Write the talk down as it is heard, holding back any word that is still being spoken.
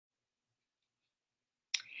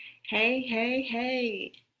Hey, hey,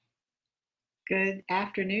 hey. Good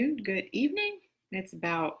afternoon, good evening. It's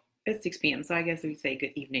 6 p.m. So I guess we say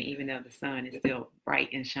good evening, even though the sun is still bright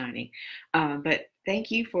and shining. But thank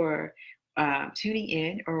you for tuning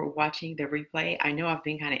in or watching the replay. I know I've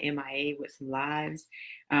been kind of MIA with some lives.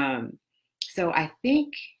 So I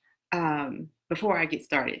think before I get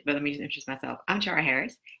started, but let me just introduce myself. I'm Chara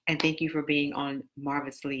Harris, and thank you for being on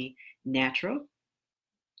Marvelously Natural.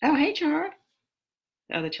 Oh, hey, Chara.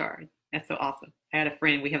 The other Char. That's so awesome. I had a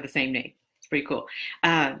friend, we have the same name. It's pretty cool.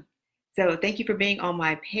 Um, so thank you for being on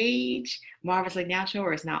my page, Marvelously Natural,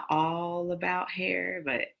 where it's not all about hair,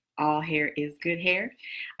 but all hair is good hair.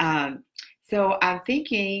 Um, so I'm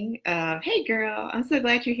thinking, hey girl, I'm so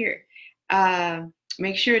glad you're here.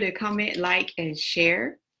 Make sure to comment, like, and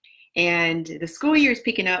share. And the school year is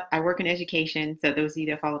picking up. I work in education. So those of you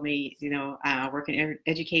that follow me, I work in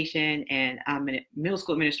education and I'm a middle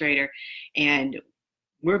school administrator. And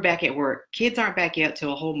we're back at work. Kids aren't back yet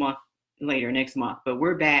till a whole month later, next month, but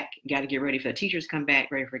we're back. Got to get ready for the teachers come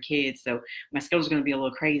back, ready for kids. So my schedule's going to be a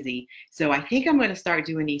little crazy. So I think I'm going to start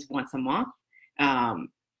doing these once a month.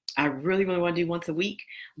 I really, really want to do once a week,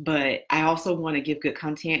 but I also want to give good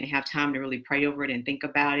content and have time to really pray over it and think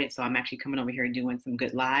about it. So I'm actually coming over here and doing some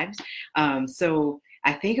good lives. So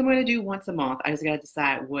I think I'm going to do once a month. I just got to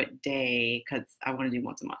decide what day, because I want to do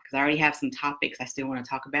once a month, because I already have some topics I still want to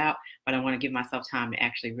talk about, but I want to give myself time to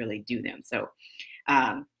actually really do them. So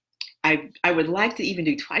I would like to even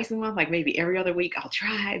do twice a month, like maybe every other week. I'll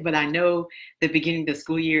try, but I know the beginning of the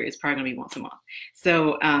school year is probably going to be once a month.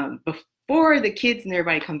 So before the kids and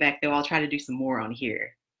everybody come back, though, I'll try to do some more on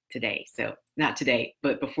here today. So not today,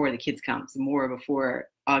 but before the kids come, some more before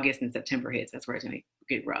August and September hits. That's where it's going to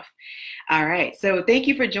get rough. All right. So thank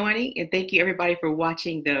you for joining, and thank you everybody for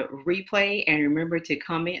watching the replay. And remember to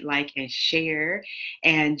comment, like, and share,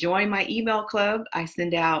 and join my email club. I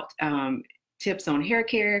send out tips on hair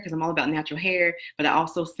care because I'm all about natural hair, but I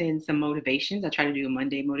also send some motivations. I try to do a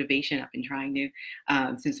Monday motivation. I've been trying to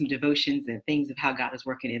send some devotions and things of how God is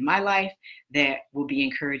working in my life that will be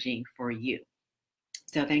encouraging for you.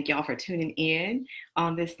 So thank y'all for tuning in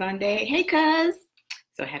on this Sunday. Hey, cuz.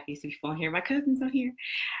 So happy to see people on here. My cousin's on here.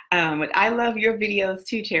 But I love your videos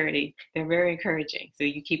too, Charity. They're very encouraging. So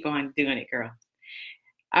you keep on doing it, girl.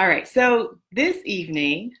 All right, so this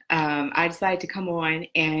evening, I decided to come on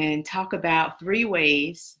and talk about 3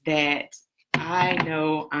 ways that I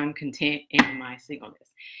know I'm content in my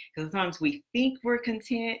singleness. Because sometimes we think we're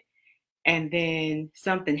content, and then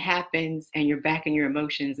something happens and you're back in your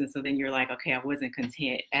emotions, and so then you're like, okay, I wasn't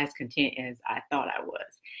content as I thought I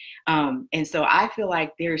was. And so I feel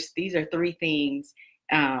like these are 3 things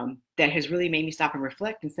that has really made me stop and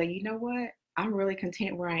reflect and say, you know what? I'm really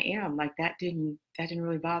content where I am. Like that didn't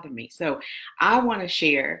really bother me. So I want to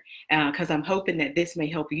share because I'm hoping that this may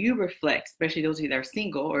help you reflect, especially those of you that are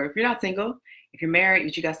single, or if you're not single, if you're married,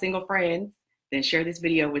 but you got single friends, then share this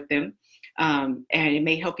video with them. And it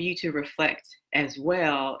may help you to reflect as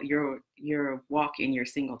well your walk in your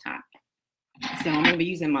single time. So I'm going to be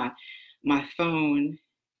using my phone.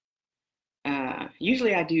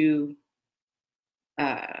 Usually I do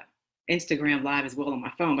Instagram live as well on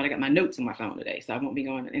my phone, but I got my notes on my phone today, so I won't be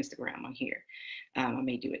going on Instagram on here. I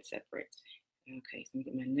may do it separate. Okay, so let me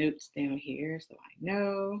get my notes down here so I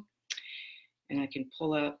know, and I can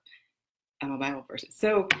pull up my Bible verses.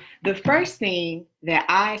 So the first thing that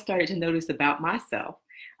I started to notice about myself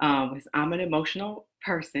was I'm an emotional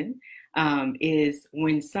person. Is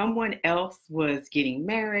when someone else was getting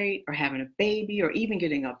married or having a baby or even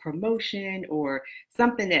getting a promotion or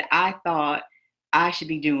something that I thought I should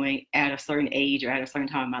be doing at a certain age or at a certain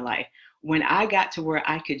time in my life. When I got to where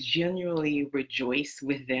I could genuinely rejoice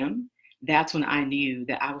with them, that's when I knew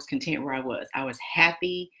that I was content where I was. I was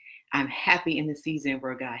happy. I'm happy in the season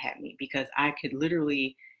where God had me because I could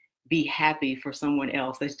literally be happy for someone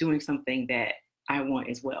else that's doing something that I want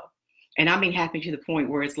as well. And I mean happy to the point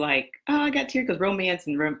where it's like, oh, I got tears because romance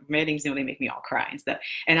and weddings, they make me all cry and stuff.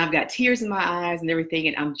 And I've got tears in my eyes and everything,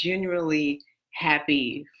 and I'm genuinely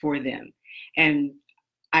happy for them. And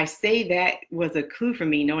I say that was a clue for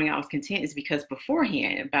me knowing I was content is because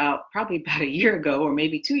beforehand, probably about a year ago or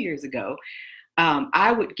maybe 2 years ago,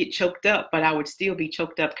 I would get choked up, but I would still be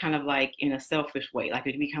choked up kind of like in a selfish way. Like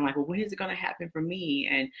it'd be kind of like, well, when is it going to happen for me?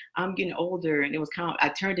 And I'm getting older. And it was kind of,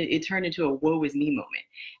 it turned into a woe is me moment.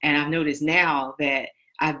 And I've noticed now that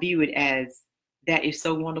I view it as that is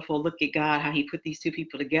so wonderful. Look at God, how he put these 2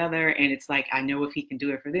 people together. And it's like, I know if he can do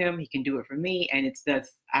it for them, he can do it for me. And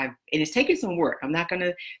it's taken some work. I'm not going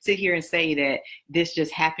to sit here and say that this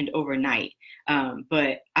just happened overnight.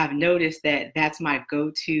 But I've noticed that that's my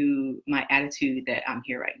go-to, my attitude that I'm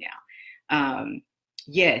here right now.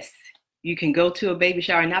 yes, you can go to a baby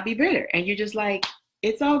shower and not be bitter. And you're just like,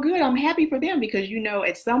 it's all good. I'm happy for them because you know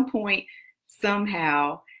at some point,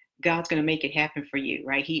 somehow, God's going to make it happen for you,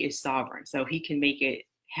 right? He is sovereign, so He can make it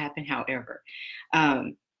happen however.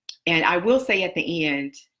 Um, and I will say at the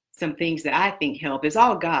end, some things that I think help. It's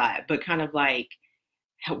all God, but kind of like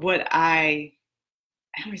what I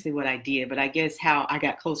don't want to say what I did, but I guess how I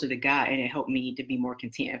got closer to God and it helped me to be more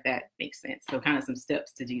content, if that makes sense. So kind of some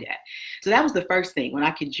steps to do that. So that was the first thing, when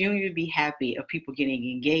I could genuinely be happy of people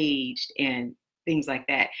getting engaged and things like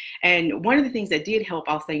that. And one of the things that did help,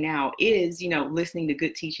 I'll say now, is, listening to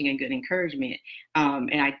good teaching and good encouragement.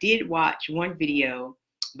 And I did watch one video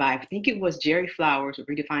by, I think it was Jerry Flowers with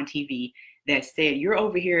Redefine TV, that said, you're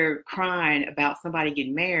over here crying about somebody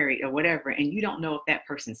getting married or whatever, and you don't know if that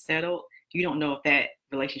person's settled. You don't know if that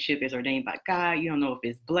relationship is ordained by God. You don't know if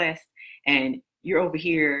it's blessed. And you're over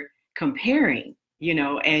here comparing,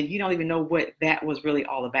 and you don't even know what that was really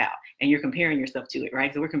all about. And you're comparing yourself to it,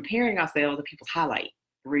 right? So we're comparing ourselves to people's highlight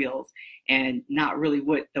reels and not really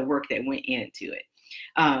what the work that went into it.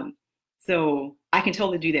 So I can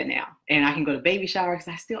totally do that now. And I can go to baby showers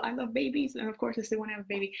because I love babies. And of course, I still want to have a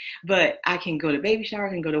baby. But I can go to baby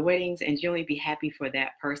showers and go to weddings and generally be happy for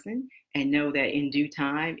that person and know that in due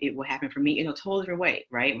time, it will happen for me in a totally different way,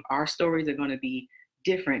 right? Our stories are going to be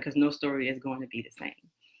different because no story is going to be the same.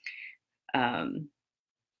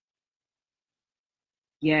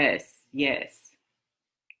 Yes.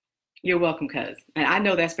 You're welcome, cuz. And I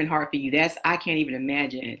know that's been hard for you. I can't even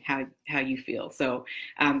imagine how you feel. So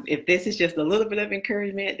if this is just a little bit of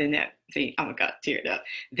encouragement, then oh my God, teared up.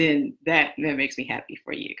 Then that makes me happy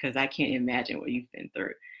for you because I can't imagine what you've been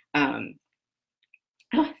through.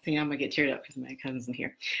 See, I'm gonna get teared up because my cousin's in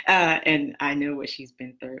here. And I know what she's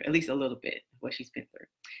been through, at least a little bit of what she's been through.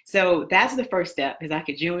 So that's the first step, is I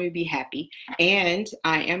could genuinely be happy. And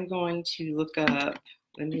I am going to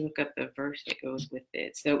let me look up the verse that goes with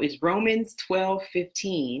it. So it's Romans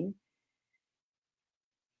 12:15.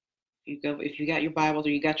 If you got your Bibles or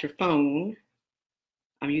you got your phone,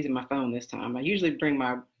 I'm using my phone this time. I usually bring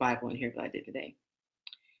my Bible in here, but I did today.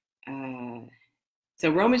 So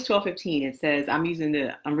Romans 12:15, it says, I'm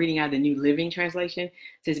reading out the New Living Translation. It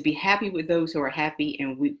says, be happy with those who are happy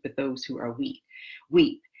and weep with those who are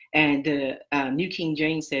weep. And the New King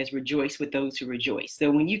James says, rejoice with those who rejoice.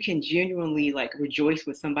 So when you can genuinely rejoice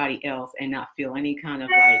with somebody else and not feel any kind of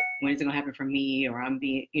when is it gonna happen for me, or I'm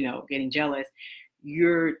being, getting jealous,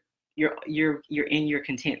 you're in your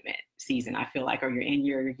contentment season, I feel like, or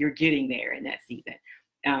you're getting there in that season.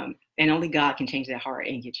 And only God can change that heart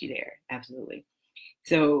and get you there. Absolutely.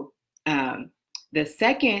 So the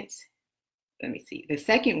second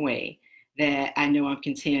way that I know I'm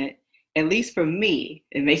content, at least for me,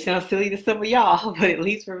 it may sound silly to some of y'all, but at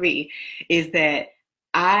least for me, is that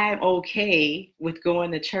I'm okay with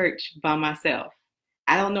going to church by myself.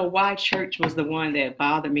 I don't know why church was the one that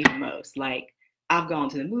bothered me the most. I've gone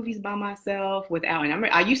to the movies by myself and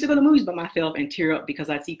I used to go to movies by myself and tear up because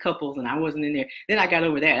I see couples and I wasn't in there. Then I got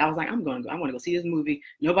over that. I was like, I want to go see this movie.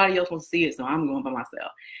 Nobody else wants to see it, so I'm going by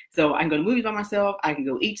myself. So I can go to movies by myself. I can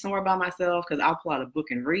go eat somewhere by myself because I'll pull out a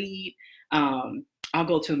book and read. I'll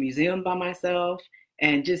go to a museum by myself,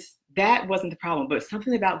 and just that wasn't the problem. But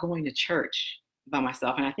something about going to church by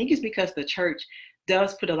myself, and I think it's because the church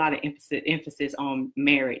does put a lot of emphasis on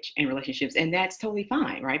marriage and relationships, and that's totally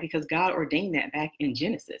fine, right? Because God ordained that back in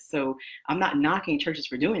Genesis. So I'm not knocking churches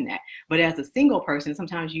for doing that. But as a single person,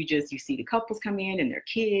 sometimes you see the couples come in and their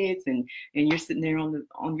kids, and you're sitting there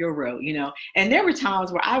on your row, And there were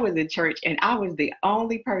times where I was in church and I was the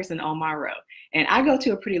only person on my row. And I go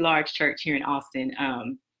to a pretty large church here in Austin,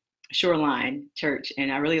 Shoreline Church,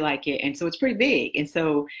 and I really like it. And so it's pretty big. And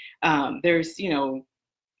so there's,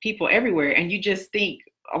 people everywhere, and you just think,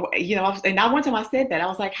 and now one time I said that, I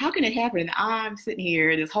was like, how can it happen? And I'm sitting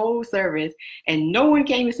here this whole service and no one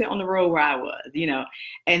came and sit on the row where I was,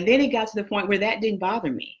 And then it got to the point where that didn't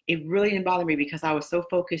bother me. It really didn't bother me because I was so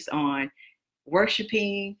focused on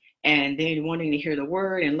worshiping and then wanting to hear the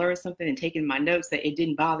word and learn something and taking my notes, that it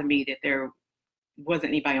didn't bother me that there wasn't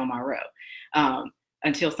anybody on my row.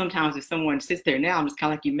 Until sometimes if someone sits there now, I'm just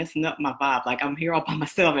kind of like, you messing up my vibe. Like, I'm here all by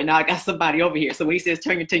myself and now I got somebody over here. So when he says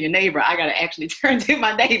turn to your neighbor, I got to actually turn to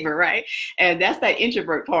my neighbor, right? And that's that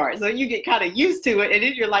introvert part. So you get kind of used to it. And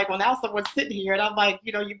then you're like, well, now someone's sitting here and I'm like,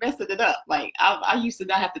 you're messing it up. Like I used to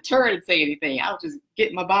not have to turn and say anything. I would just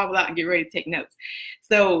get my Bible out and get ready to take notes.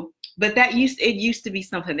 So, but it used to be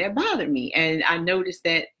something that bothered me. And I noticed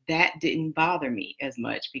that didn't bother me as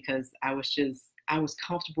much because I was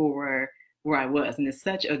comfortable where I was. And it's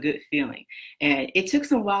such a good feeling. And it took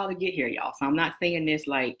some while to get here, y'all. So I'm not saying this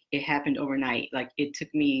like it happened overnight. Like, it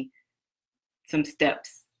took me some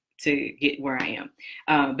steps to get where I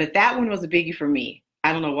am. But that one was a biggie for me.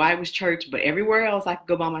 I don't know why it was church, but everywhere else I could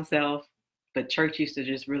go by myself. But church used to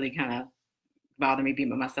just really kind of bother me being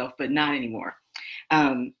by myself, but not anymore.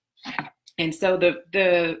 And so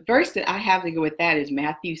the verse that I have to go with that is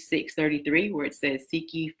Matthew 6:33, where it says,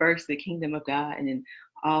 "Seek ye first the kingdom of God, and then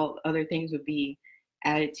all other things would be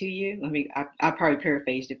added to you." I probably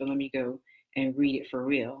paraphrased it, but let me go and read it for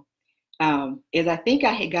real. Is I think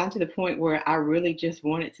I had gotten to the point where I really just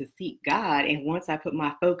wanted to seek God. And once I put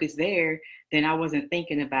my focus there, then I wasn't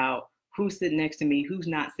thinking about who's sitting next to me, who's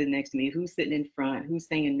not sitting next to me, who's sitting in front, who's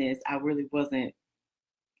saying this. I really wasn't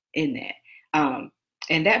in that.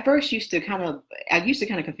 And that verse used to kind of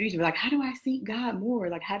confuse me, like, how do I seek God more?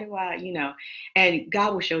 Like, how do I, and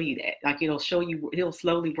God will show you that. Like, he'll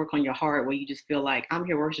slowly work on your heart where you just feel like, I'm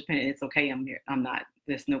here worshiping and it's okay. I'm here. I'm not,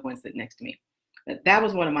 there's no one sitting next to me. But that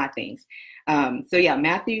was one of my things. So yeah,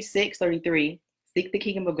 Matthew 6:33, seek the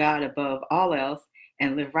kingdom of God above all else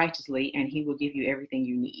and live righteously, and he will give you everything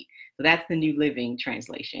you need. So that's the New Living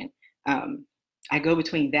Translation. I go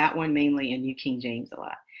between that one mainly and New King James a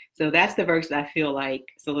lot. So that's the verse that I feel like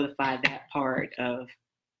solidified that part of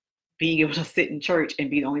being able to sit in church and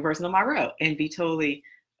be the only person on my row and be totally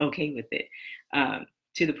okay with it.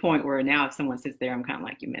 To the point where now if someone sits there, I'm kind of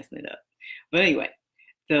like, you're messing it up. But anyway,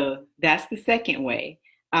 so that's the second way.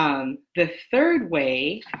 The third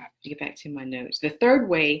way, to get back to my notes, the third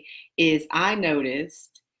way is I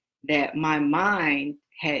noticed that my mind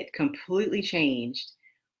had completely changed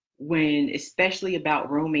when, especially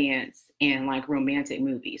about romance and like romantic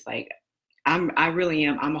movies. Like I really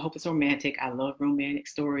am. I'm a hopeless romantic. I love romantic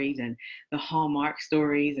stories and the Hallmark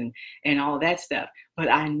stories and all that stuff. But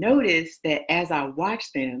I noticed that as I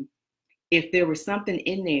watched them, if there was something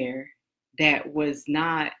in there that was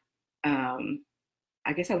not,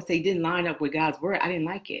 I guess I would say didn't line up with God's word, I didn't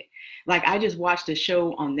like it. Like I just watched a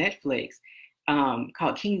show on Netflix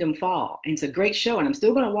called Kingdom Fall. And it's a great show. And I'm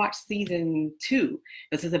still going to watch season 2.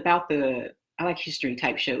 This is about I like history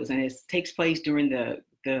type shows. And it takes place during the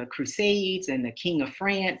Crusades and the King of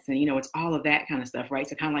France. And, it's all of that kind of stuff, right?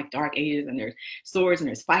 So kind of like Dark Ages, and there's swords and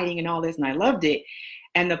there's fighting and all this. And I loved it.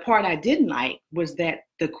 And the part I didn't like was that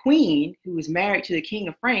the queen, who was married to the King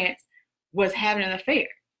of France, was having an affair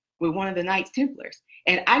with one of the Knights Templars.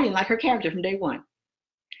 And I didn't like her character from day one.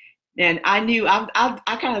 And I knew, I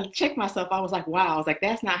kind of checked myself. I was like, wow, I was like,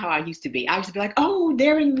 that's not how I used to be. I used to be like, oh,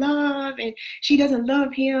 they're in love and she doesn't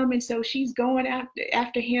love him. And so she's going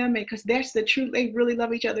after him. And because that's the truth, they really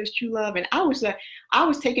love each other's true love. And I was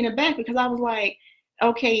taken aback because I was like,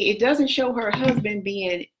 okay, it doesn't show her husband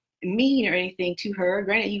being mean or anything to her.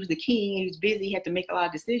 Granted, he was the king, he was busy, he had to make a lot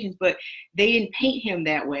of decisions, but they didn't paint him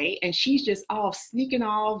that way. And she's just all sneaking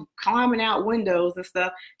off, climbing out windows and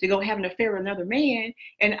stuff to go have an affair with another man.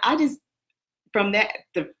 And I just, from that,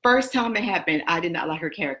 the first time it happened, I did not like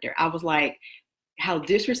her character. I was like, how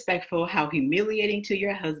disrespectful, how humiliating to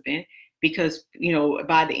your husband. Because,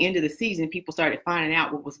 by the end of the season, people started finding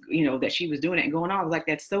out what was, that she was doing it and going on. I was like,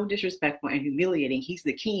 that's so disrespectful and humiliating. He's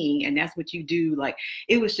the king and that's what you do. Like,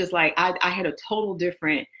 it was just like, I had a total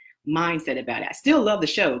different mindset about it. I still love the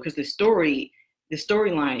show because the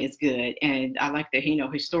storyline is good. And I like the,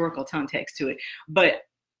 historical context to it. But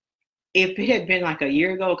if it had been like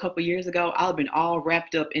a couple years ago, I'd have been all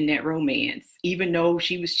wrapped up in that romance, even though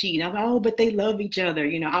she was cheating. I'm like, oh, but they love each other. I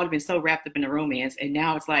would have been so wrapped up in the romance. And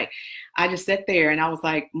now it's like, I just sat there and I was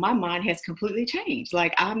like, my mind has completely changed.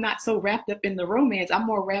 Like, I'm not so wrapped up in the romance. I'm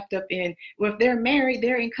more wrapped up in, well, if they're married,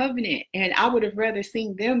 they're in covenant. And I would have rather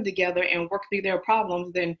seen them together and work through their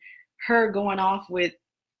problems than her going off with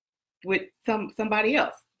somebody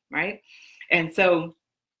else. Right. And so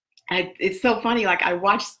it's so funny. Like I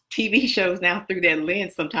watch TV shows now through that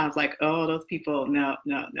lens sometimes, like, oh, those people, no,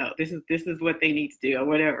 this is what they need to do or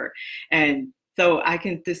whatever. And so I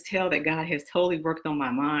can just tell that God has totally worked on my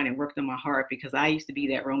mind and worked on my heart, because I used to be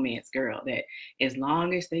that romance girl that as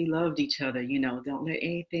long as they loved each other, don't let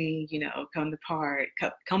anything,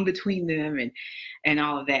 come between them and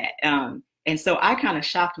all of that. And so I kind of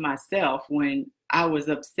shocked myself when I was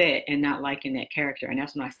upset and not liking that character. And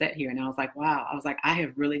that's when I sat here and I was like, wow, I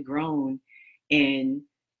have really grown in,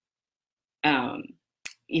 in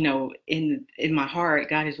my heart.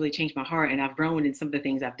 God has really changed my heart, and I've grown in some of the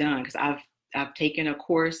things I've done, because I've taken a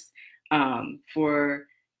course for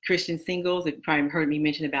Christian singles. You've probably heard me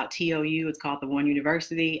mention about TOU. It's called the One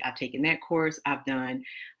University. I've taken that course. I've done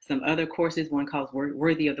some other courses, one called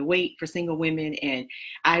Worthy of the Wait for single women. And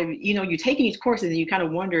you're taking these courses and you kind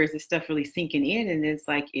of wonder, is this stuff really sinking in? And it's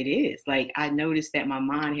like, it is. Like, I noticed that my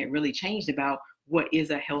mind had really changed about what is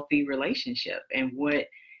a healthy relationship and what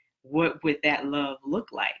would that love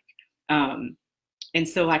look like. And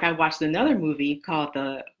so like I watched another movie called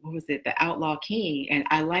what was it? The Outlaw King. And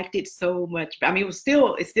I liked it so much. I mean, it's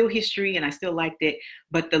still history and I still liked it.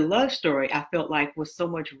 But the love story I felt like was so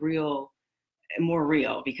much more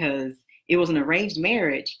real because it was an arranged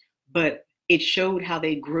marriage, but it showed how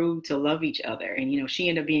they grew to love each other. And, she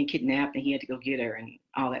ended up being kidnapped and he had to go get her and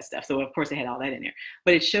all that stuff. So of course they had all that in there,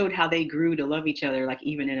 but it showed how they grew to love each other. Like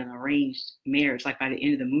even in an arranged marriage, like by the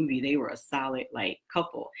end of the movie, they were a solid like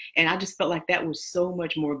couple. And I just felt like that was so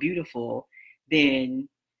much more beautiful than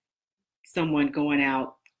someone going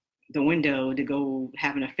out the window to go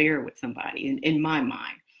have an affair with somebody in my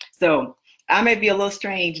mind. So I may be a little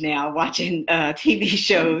strange now watching TV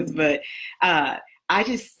shows, but I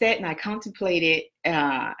just sat and I contemplated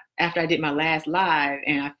after I did my last live,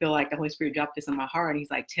 and I feel like the Holy Spirit dropped this on my heart.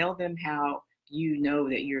 He's like, tell them how you know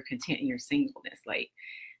that you're content in your singleness. Like,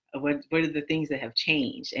 what are the things that have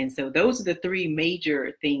changed? And so those are the three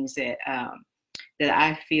major things that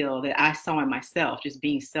I feel that I saw in myself, just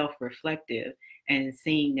being self-reflective and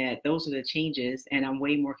seeing that those are the changes, and I'm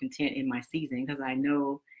way more content in my season because I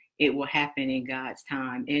know it will happen in God's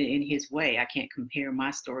time, in his way. I can't compare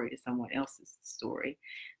my story to someone else's story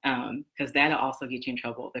because that'll also get you in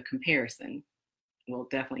trouble. The comparison will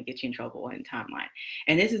definitely get you in trouble in timeline.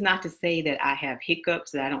 And this is not to say that I have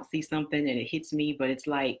hiccups, that I don't see something and it hits me, but it's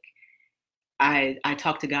like I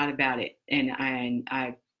talk to God about it, and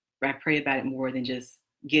I pray about it more than just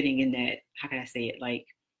getting in that, how can I say it, like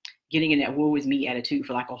getting in that woe is me attitude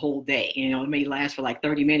for like a whole day. It may last for like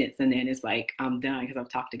 30 minutes and then it's like, I'm done because I've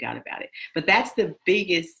talked to God about it. But that's the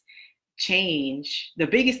biggest change. The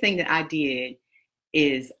biggest thing that I did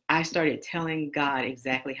is I started telling God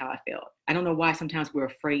exactly how I felt. I don't know why sometimes we're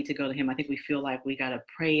afraid to go to him. I think we feel like we got to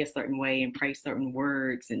pray a certain way and pray certain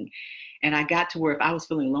words. And I got to where if I was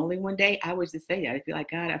feeling lonely one day, I would just say that. I'd be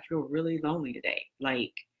like, God, I feel really lonely today.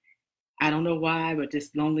 Like, I don't know why, but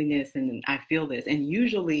just loneliness, and I feel this. And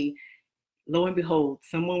usually, lo and behold,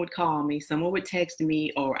 someone would call me, someone would text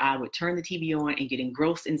me, or I would turn the TV on and get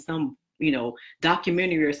engrossed in some,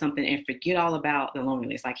 documentary or something and forget all about the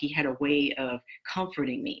loneliness. Like he had a way of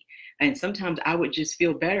comforting me. And sometimes I would just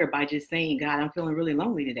feel better by just saying, God, I'm feeling really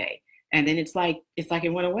lonely today. And then it's like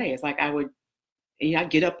it went away. It's like I'd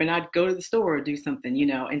get up and I'd go to the store or do something,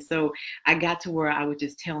 And so I got to where I would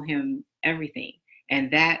just tell him everything.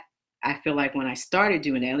 And that, I feel like when I started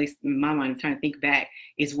doing that, at least in my mind, I'm trying to think back,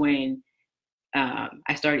 is when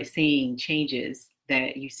I started seeing changes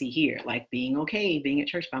that you see here, like being okay, being at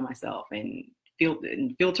church by myself and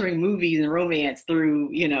filtering movies and romance through,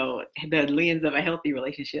 the lens of a healthy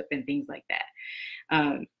relationship and things like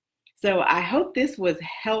that. So I hope this was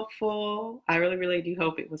helpful. I really, really do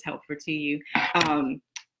hope it was helpful to you.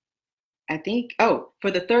 I think,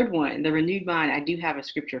 for the third one, the renewed mind, I do have a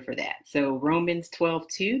scripture for that. So Romans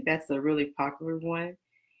 12:2, that's a really popular one.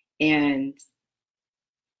 And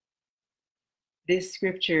this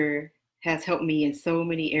scripture has helped me in so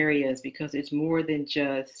many areas because it's more than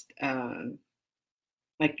just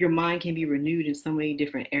like your mind can be renewed in so many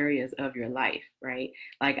different areas of your life, right?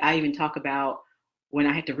 Like I even talk about when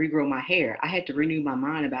I had to regrow my hair, I had to renew my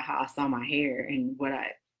mind about how I saw my hair and what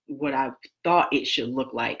I thought it should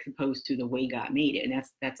look like opposed to the way God made it. And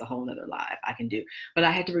that's a whole nother life I can do. But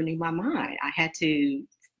I had to renew my mind. I had to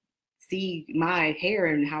see my hair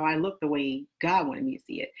and how I look the way God wanted me to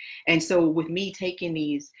see it. And so with me taking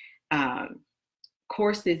these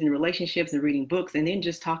courses and relationships and reading books and then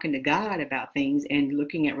just talking to God about things and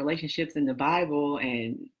looking at relationships in the Bible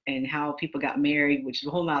and how people got married, which is a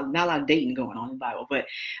whole lot, not a lot of dating going on in the Bible, but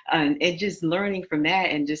and just learning from that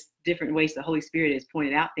and just different ways the Holy Spirit has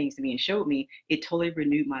pointed out things to me and showed me, it totally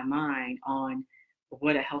renewed my mind on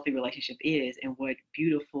what a healthy relationship is and what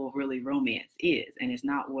beautiful really romance is. And it's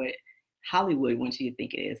not what Hollywood wants you to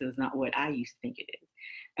think it is. It's not what I used to think it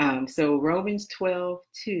is. So Romans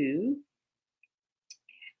 12:2.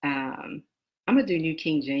 I'm gonna do New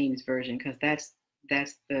King James Version because that's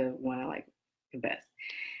the one I like the best.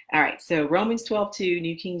 All right, so Romans 12:2,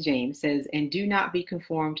 New King James says, "And do not be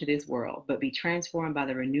conformed to this world, but be transformed by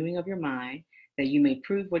the renewing of your mind, that you may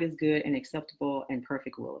prove what is good and acceptable and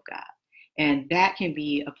perfect will of God." And that can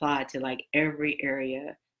be applied to like every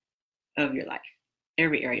area of your life,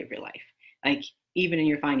 like even in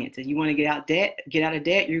your finances. You want to get out of debt,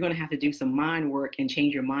 you're going to have to do some mind work and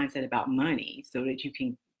change your mindset about money so that you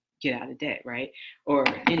can get out of debt, right? Or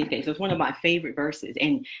anything. So it's one of my favorite verses.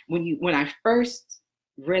 And when I first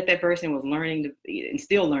read that verse and was learning and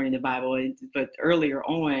still learning the Bible, but earlier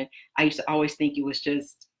on, I used to always think it was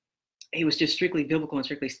just strictly biblical and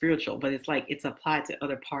strictly spiritual, but it's like it's applied to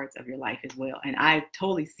other parts of your life as well. And I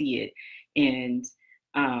totally see it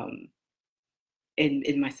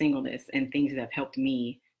in my singleness and things that have helped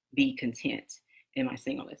me be content in my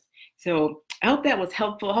singleness. So I hope that was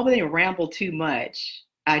helpful. I hope I didn't ramble too much.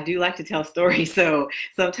 I do like to tell stories, so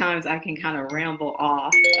sometimes I can kind of ramble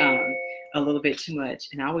off a little bit too much,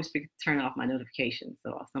 and I always forget to turn off my notifications,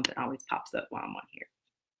 so something always pops up while I'm on here.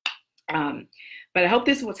 But I hope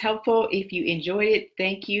this was helpful. If you enjoyed it,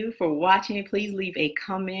 thank you for watching. Please leave a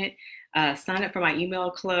comment, sign up for my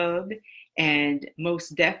email club, and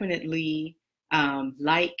most definitely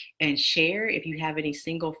like and share if you have any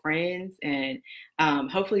single friends. And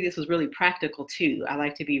hopefully this was really practical too. I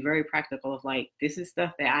like to be very practical of like, this is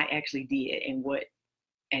stuff that I actually did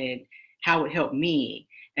and how it helped me,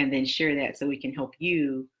 and then share that so we can help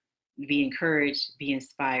you be encouraged, be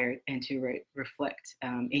inspired, and to reflect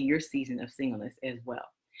in your season of singleness as well.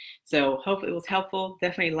 So hopefully it was helpful.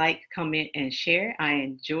 Definitely like, comment, and share. I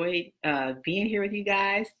enjoyed being here with you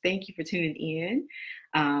guys. Thank you for tuning in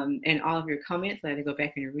and all of your comments. I had to go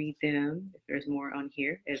back and read them if there's more on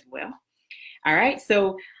here as well. All right,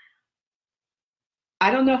 so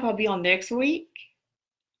I don't know if I'll be on next week.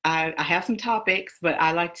 I have some topics, but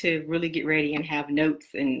I like to really get ready and have notes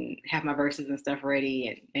and have my verses and stuff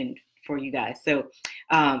ready and for you guys. So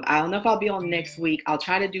I don't know if I'll be on next week. I'll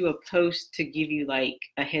try to do a post to give you like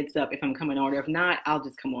a heads up if I'm coming on, or if not, I'll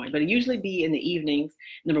just come on. But it usually be in the evenings,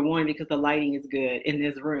 number one, because the lighting is good in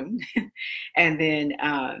this room. And then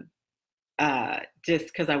just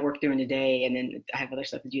because I work during the day and then I have other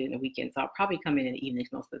stuff to do in the weekend. So I'll probably come in the evenings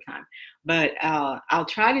most of the time. But I'll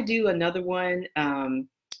try to do another one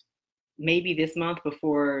maybe this month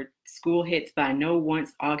before school hits, but I know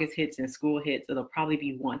once August hits and school hits, it'll probably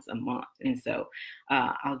be once a month. And so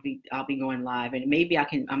I'll be going live, and maybe I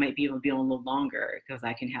might be able to be on a little longer because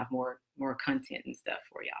I can have more content and stuff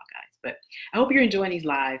for y'all guys. But I hope you're enjoying these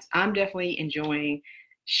lives. I'm definitely enjoying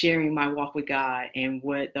sharing my walk with God and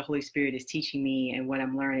what the Holy Spirit is teaching me and what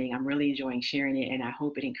I'm learning. I'm really enjoying sharing it, and I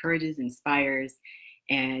hope it encourages, inspires,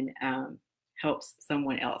 and helps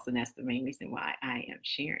someone else. And that's the main reason why I am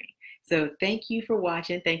sharing. So thank you for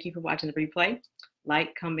watching. Thank you for watching the replay.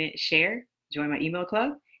 Like, comment, share, join my email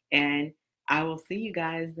club, and I will see you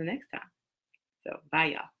guys the next time. So bye,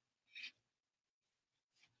 y'all.